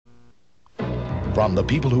From the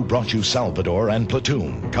people who brought you Salvador and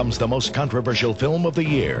Platoon comes the most controversial film of the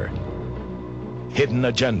year, Hidden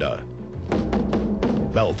Agenda.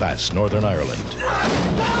 Belfast, Northern Ireland.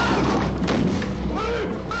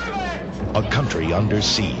 A country under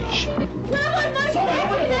siege. Mama, there's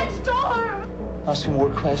nobody next door! Ask me more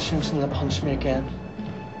questions and they'll punch me again.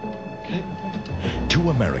 Okay? Two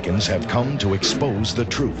Americans have come to expose the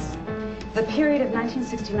truth. The period of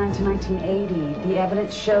 1969 to 1980, the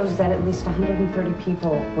evidence shows that at least 130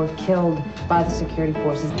 people were killed by the security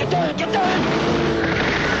forces. Get down! Get down!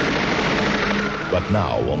 But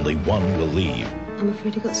now only one will leave. I'm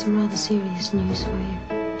afraid I've got some rather serious news for you.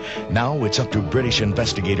 Now it's up to British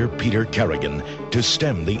investigator Peter Kerrigan to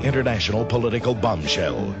stem the international political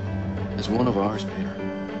bombshell. It's one of ours,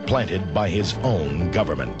 Peter. Planted by his own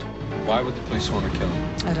government. Why would the police want to kill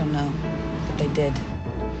him? I don't know, but they did.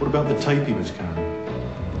 What about the tape he was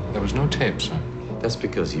carrying? There was no tape, sir. That's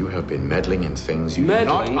because you have been meddling in things you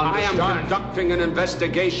Meddling? not I am conducting an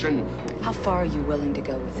investigation. How far are you willing to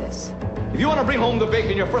go with this? If you want to bring home the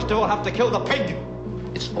bacon, you first of all have to kill the pig.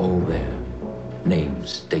 It's all there.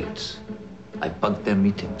 Names, dates. I bugged their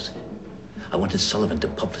meetings. I wanted Sullivan to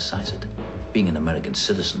publicize it. Being an American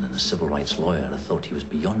citizen and a civil rights lawyer, I thought he was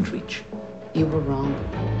beyond reach. You were wrong.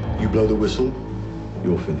 You blow the whistle,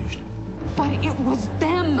 you're finished. But it was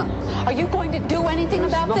them! Are you going to do anything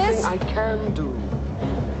about this? I can do.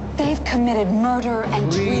 They've committed murder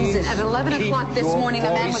and Please treason. At 11 keep o'clock this your morning, a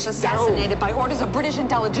man was voice assassinated by orders of British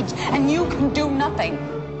intelligence, and you can do nothing.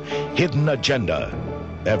 Hidden Agenda.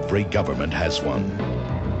 Every government has one.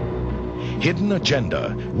 Hidden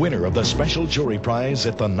Agenda, winner of the Special Jury Prize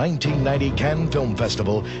at the 1990 Cannes Film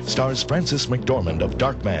Festival, stars Frances McDormand of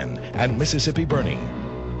Darkman and Mississippi Burning.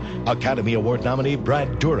 Academy Award nominee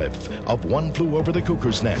Brad Dourif of One Flew Over the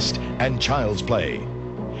Cuckoo's Nest and Child's Play.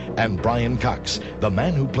 And Brian Cox, the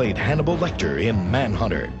man who played Hannibal Lecter in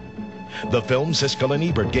Manhunter. The film Siskel and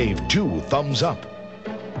Ebert gave 2 thumbs up.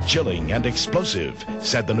 Chilling and explosive,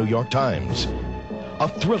 said the New York Times. A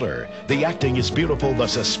thriller, the acting is beautiful, the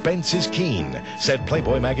suspense is keen, said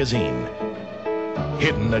Playboy magazine.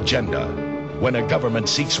 Hidden Agenda. When a government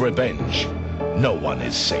seeks revenge, no one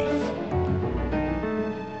is safe.